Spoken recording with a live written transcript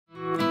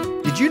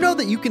you know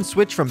that you can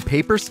switch from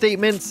paper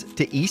statements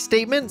to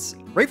eStatements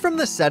right from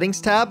the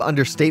Settings tab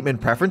under Statement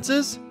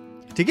Preferences?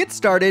 To get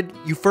started,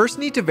 you first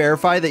need to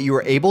verify that you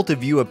are able to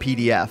view a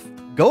PDF.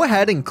 Go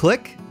ahead and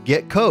click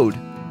Get Code.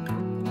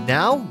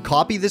 Now,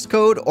 copy this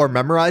code or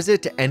memorize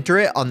it to enter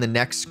it on the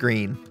next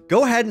screen.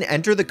 Go ahead and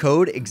enter the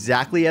code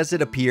exactly as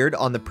it appeared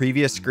on the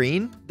previous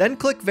screen, then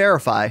click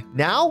Verify.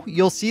 Now,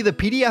 you'll see the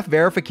PDF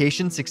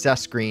verification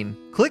success screen.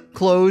 Click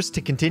Close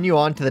to continue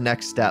on to the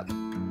next step.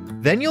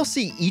 Then you'll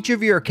see each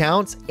of your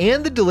accounts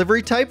and the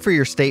delivery type for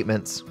your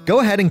statements. Go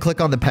ahead and click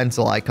on the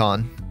pencil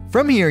icon.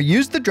 From here,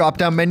 use the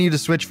drop-down menu to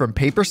switch from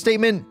paper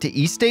statement to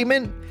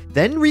eStatement,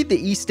 then read the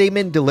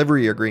eStatement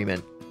delivery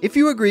agreement. If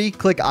you agree,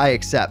 click I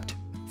accept.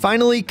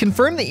 Finally,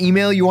 confirm the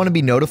email you want to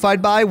be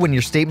notified by when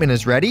your statement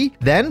is ready,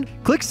 then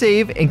click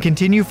Save and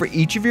continue for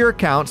each of your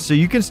accounts so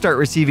you can start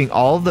receiving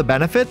all of the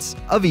benefits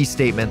of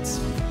eStatements.